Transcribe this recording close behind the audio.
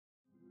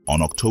On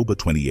October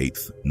 28,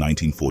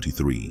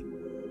 1943,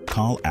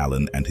 Carl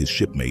Allen and his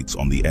shipmates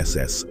on the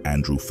SS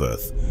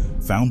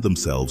𝗪𝗪𝗧 found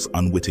themselves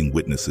unwitting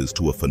witnesses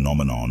to a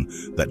phenomenon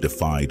that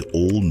defied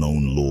all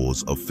known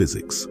laws of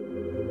physics.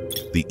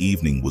 The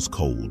evening was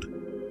cold,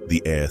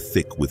 the air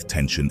thick with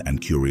tension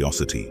and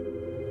curiosity.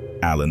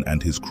 Allen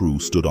and his crew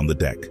stood on the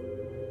deck,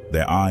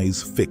 their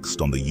eyes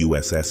fixed on the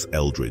USS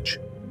Eldridge,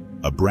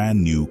 a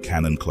brand new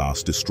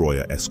cannon-class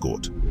destroyer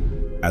escort.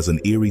 As an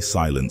eerie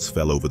silence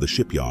fell over the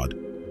shipyard,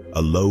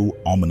 a low,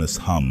 ominous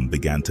hum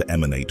began to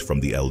emanate from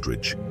the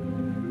Eldridge.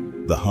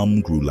 The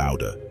hum grew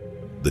louder,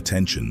 the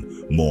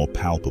tension more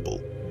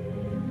palpable.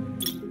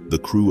 The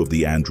crew of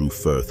the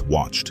𝗪𝗪𝗧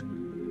watched,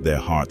 their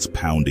hearts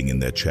pounding in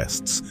their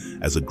chests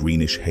as a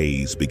greenish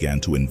haze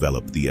began to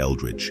envelop the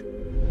Eldridge.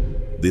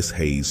 This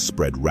haze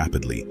spread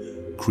rapidly,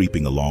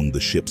 creeping along the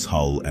ship's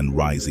hull and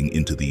rising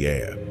into the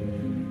air.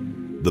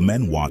 The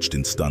men watched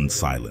in stunned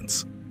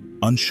silence,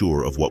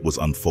 unsure of what was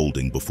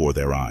unfolding before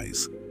their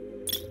eyes.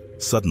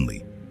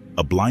 Suddenly,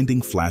 a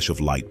blinding flash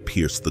of light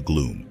pierced the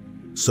gloom,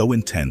 so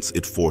intense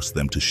it forced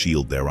them to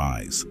shield their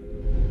eyes.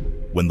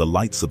 When the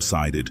light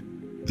subsided,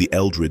 the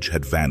Eldridge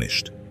had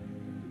vanished.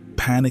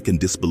 Panic and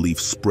disbelief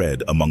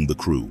spread among the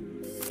crew.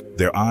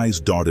 Their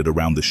eyes darted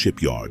around the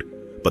shipyard,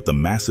 but the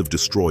massive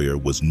destroyer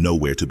was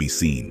nowhere to be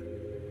seen.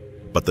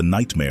 But the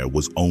nightmare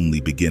was only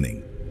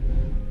beginning.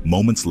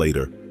 Moments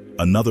later,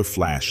 another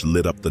flash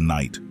lit up the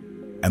night,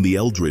 and the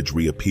Eldridge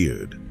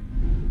reappeared.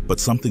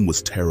 But something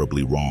was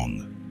terribly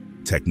wrong.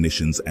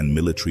 Technicians and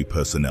military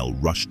personnel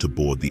rushed to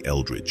board the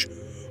Eldridge,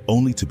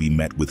 only to be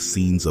met with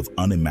scenes of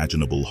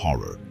unimaginable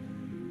horror.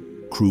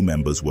 Crew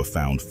members were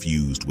found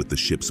fused with the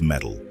ship's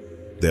metal,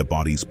 their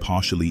bodies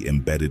partially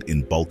embedded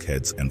in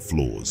bulkheads and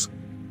floors,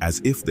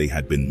 as if they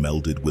had been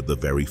melded with the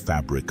very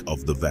fabric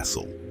of the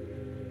vessel.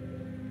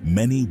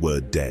 Many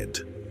were dead,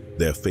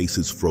 their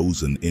faces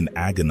frozen in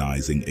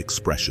agonizing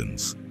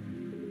expressions.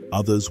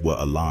 Others were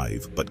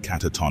alive but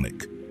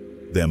catatonic,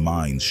 their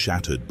minds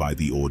shattered by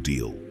the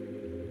ordeal.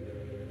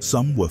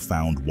 Some were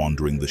found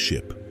wandering the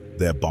ship,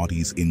 their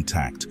bodies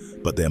intact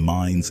but their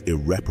minds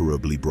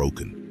irreparably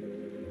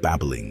broken,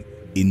 babbling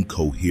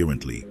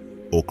incoherently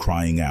or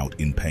crying out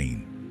in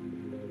pain.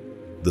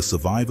 The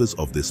survivors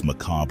of this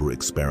macabre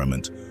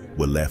experiment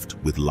were left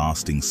with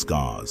lasting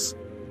scars.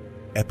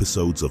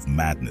 Episodes of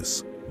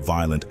madness,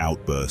 violent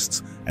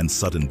outbursts, and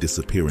sudden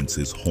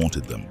disappearances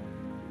haunted them.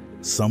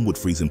 Some would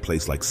freeze in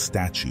place like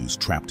statues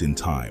trapped in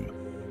time,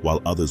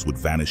 while others would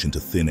vanish into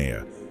thin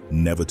air,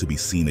 never to be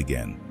seen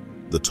again.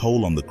 The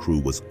toll on the crew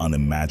was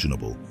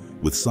unimaginable,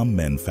 with some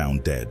men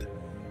found dead,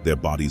 their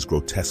bodies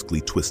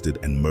grotesquely twisted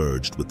and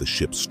merged with the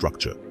ship's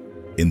structure.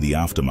 In the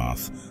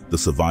aftermath, the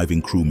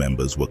surviving crew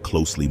members were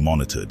closely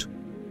monitored.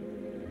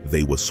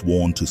 They were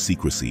sworn to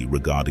secrecy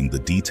regarding the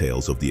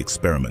details of the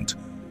experiment,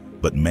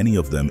 but many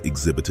of them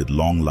exhibited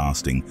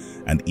long-lasting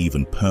and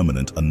even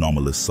permanent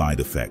anomalous side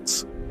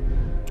effects.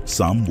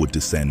 Some would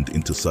descend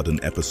into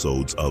sudden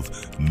episodes of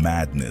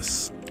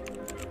madness,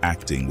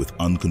 acting with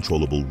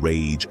uncontrollable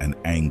rage and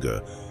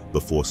anger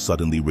before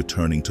suddenly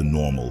returning to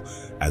normal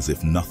as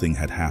if nothing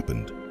had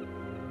happened.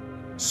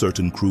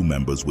 Certain crew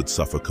members would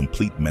suffer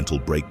complete mental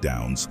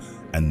breakdowns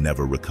and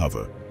never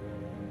recover.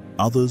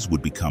 Others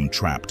would become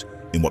trapped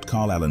in what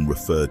Carl Allen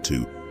referred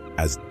to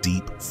as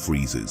deep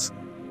freezes,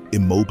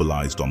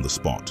 immobilized on the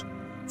spot,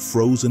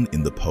 frozen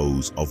in the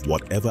pose of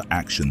whatever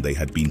action they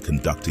had been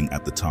conducting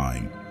at the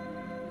time.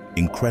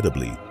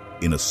 Incredibly,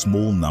 in a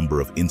small number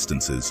of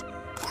instances,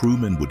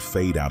 crewmen would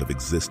fade out of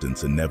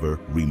existence and never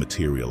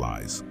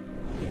rematerialize.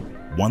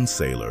 One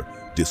sailor,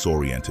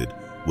 disoriented,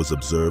 was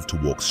observed to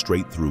walk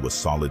straight through a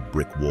solid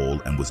brick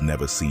wall and was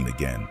never seen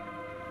again.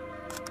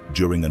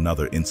 During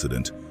another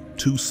incident,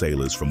 2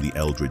 sailors from the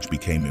Eldridge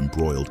became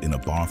embroiled in a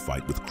bar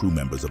fight with crew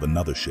members of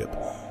another ship,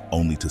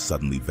 only to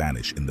suddenly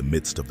vanish in the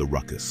midst of the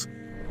ruckus.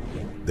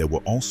 There were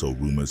also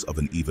rumors of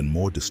an even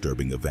more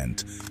disturbing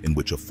event in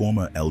which a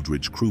former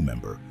Eldridge crew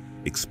member,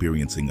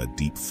 experiencing a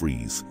deep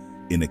freeze,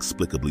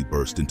 inexplicably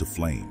burst into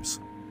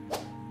flames.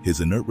 His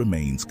inert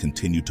remains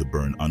continued to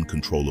burn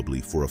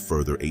uncontrollably for a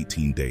further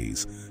 18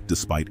 days,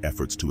 despite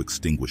efforts to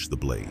extinguish the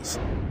blaze.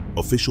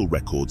 Official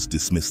records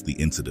dismissed the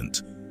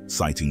incident,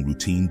 citing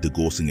routine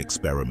degaussing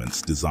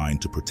experiments designed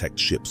to protect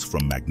ships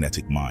from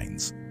magnetic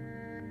mines.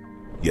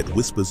 Yet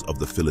whispers of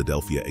the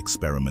Philadelphia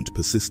experiment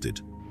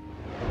persisted.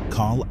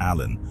 Carl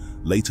Allen,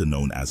 later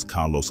known as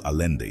Carlos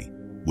Allende,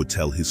 would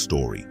tell his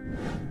story,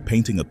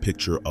 painting a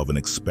picture of an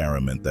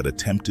experiment that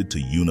attempted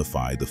to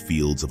unify the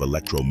fields of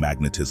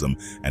electromagnetism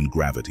and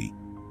gravity.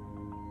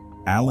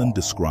 Allen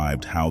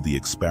described how the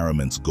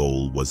experiment's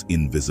goal was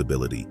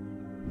invisibility,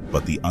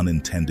 but the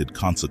unintended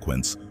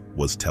consequence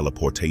was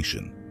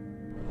teleportation.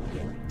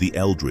 The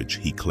Eldridge,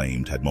 he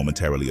claimed, had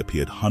momentarily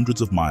appeared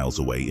hundreds of miles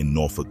away in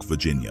Norfolk,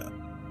 Virginia.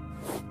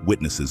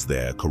 Witnesses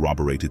there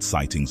corroborated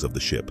sightings of the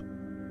ship,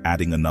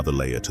 adding another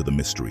layer to the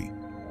mystery.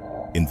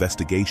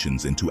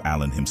 Investigations into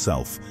Alan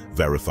himself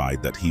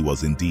verified that he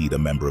was indeed a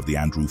member of the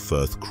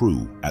𝗪𝗓𝗓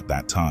crew at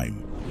that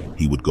time.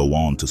 He would go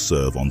on to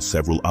serve on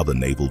several other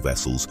naval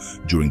vessels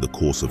during the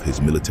course of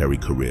his military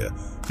career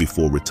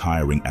before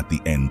retiring at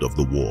the end of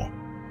the war.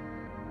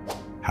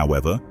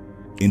 However,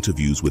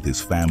 interviews with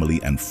his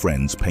family and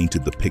friends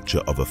painted the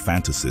picture of a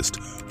fantasist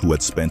who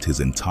had spent his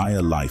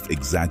entire life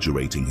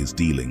exaggerating his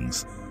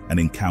dealings and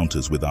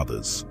encounters with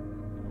others.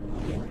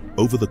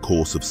 Over the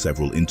course of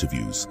several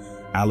interviews,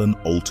 Alan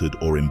altered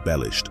or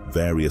embellished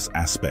various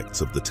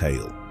aspects of the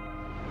tale.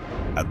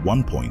 At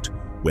one point,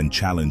 when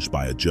challenged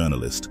by a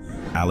journalist,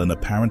 Alan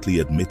apparently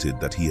admitted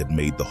that he had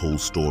made the whole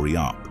story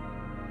up,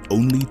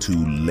 only to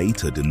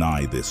later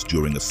deny this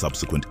during a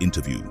subsequent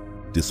interview.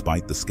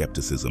 Despite the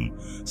skepticism,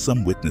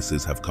 some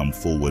witnesses have come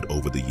forward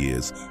over the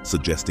years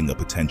suggesting a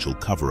potential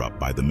cover-up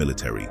by the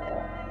military.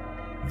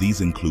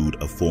 These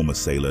include a former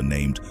sailor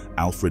named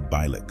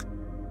𝗪𝗓𝗓𝗦𝗧𝗘,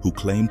 who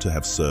claimed to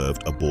have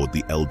served aboard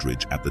the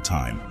Eldridge at the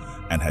time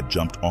and had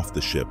jumped off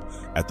the ship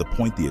at the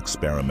point the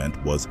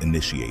experiment was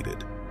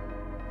initiated.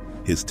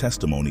 His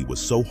testimony was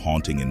so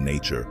haunting in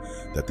nature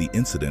that the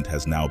incident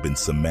has now been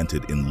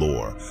cemented in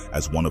lore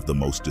as one of the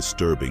most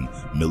disturbing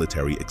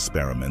military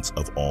experiments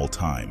of all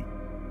time.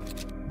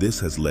 This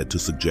has led to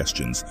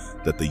suggestions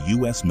that the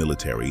U.S.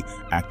 military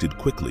acted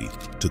quickly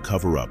to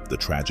cover up the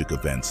tragic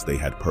events they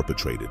had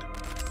perpetrated,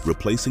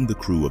 replacing the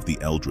crew of the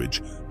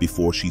Eldridge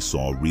before she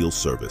saw real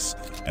service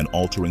and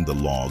altering the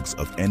logs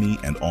of any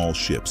and all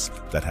ships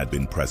that had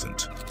been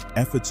present.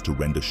 Efforts to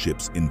render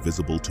ships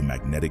invisible to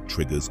magnetic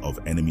triggers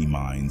of enemy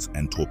mines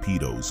and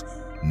torpedoes,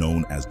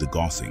 known as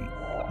degaussing,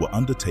 were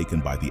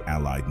undertaken by the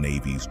Allied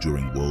navies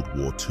during World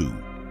War II.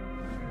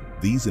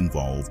 These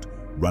involved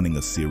running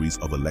a series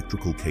of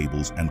electrical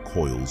cables and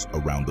coils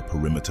around the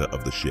perimeter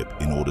of the ship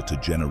in order to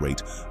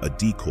generate a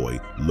decoy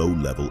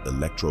low-level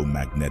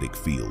electromagnetic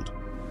field.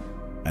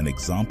 An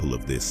example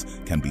of this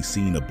can be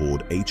seen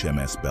aboard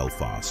HMS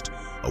Belfast,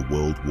 a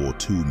World War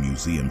II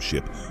museum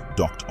ship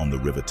docked on the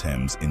River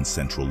Thames in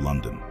central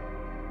London.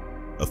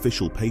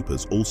 Official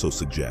papers also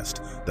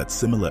suggest that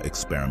similar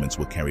experiments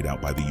were carried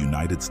out by the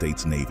United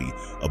States Navy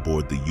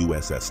aboard the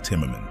USS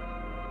Timmerman.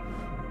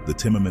 The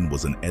Timmerman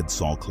was an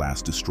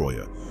Ed-Sol-class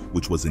destroyer,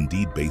 which was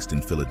indeed based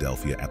in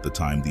Philadelphia at the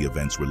time the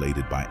events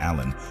related by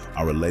Alan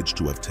are alleged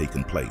to have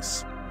taken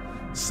place.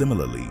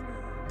 Similarly,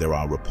 there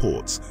are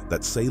reports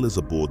that sailors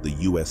aboard the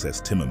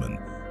USS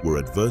Timmerman were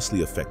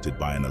adversely affected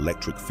by an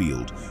electric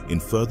field in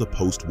further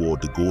post-war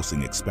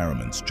degaussing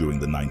experiments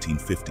during the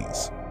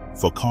 1950s.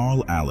 For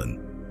Carl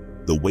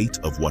Allen, the weight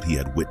of what he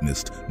had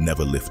witnessed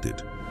never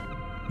lifted.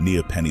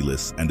 Near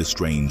penniless and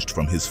estranged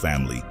from his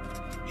family,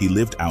 he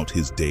lived out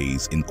his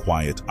days in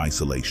quiet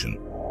isolation,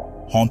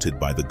 haunted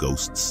by the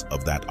ghosts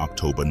of that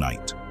October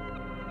night.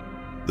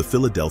 The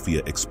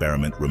Philadelphia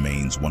experiment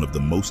remains one of the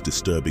most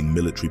disturbing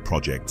military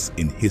projects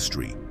in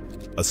history,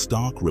 a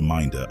stark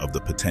reminder of the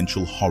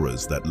potential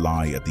horrors that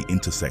lie at the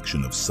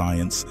intersection of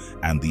science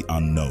and the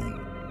unknown.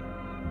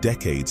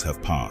 Decades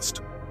have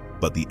passed,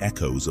 but the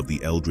echoes of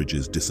the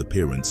Eldridge's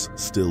disappearance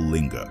still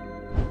linger.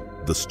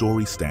 The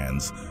story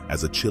stands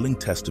as a chilling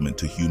testament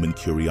to human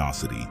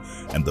curiosity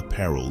and the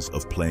perils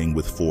of playing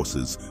with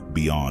forces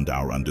beyond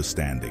our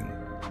understanding.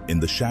 In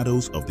the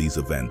shadows of these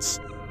events,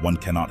 one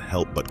cannot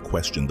help but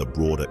question the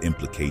broader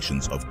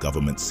implications of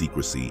government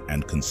secrecy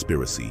and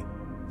conspiracy.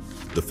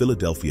 The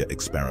Philadelphia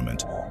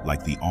experiment,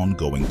 like the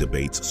ongoing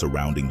debates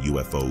surrounding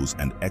UFOs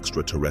and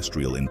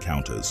extraterrestrial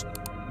encounters,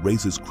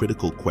 raises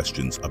critical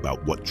questions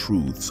about what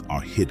truths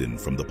are hidden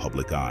from the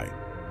public eye.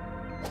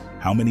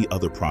 How many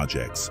other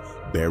projects,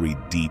 buried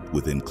deep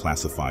within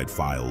classified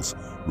files,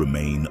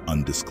 remain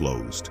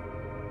undisclosed?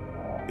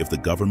 If the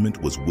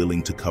government was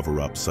willing to cover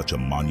up such a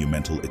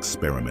monumental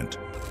experiment,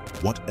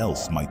 what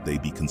else might they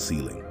be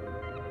concealing?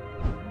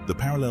 The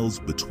parallels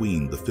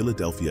between the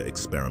Philadelphia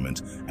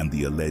experiment and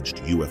the alleged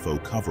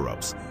UFO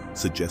cover-ups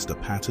suggest a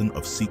pattern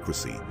of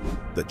secrecy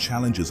that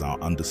challenges our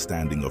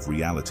understanding of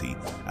reality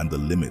and the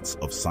limits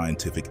of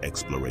scientific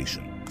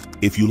exploration.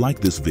 If you like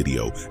this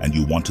video and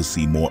you want to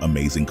see more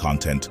amazing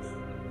content,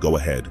 go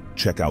ahead,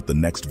 check out the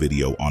next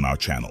video on our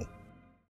channel.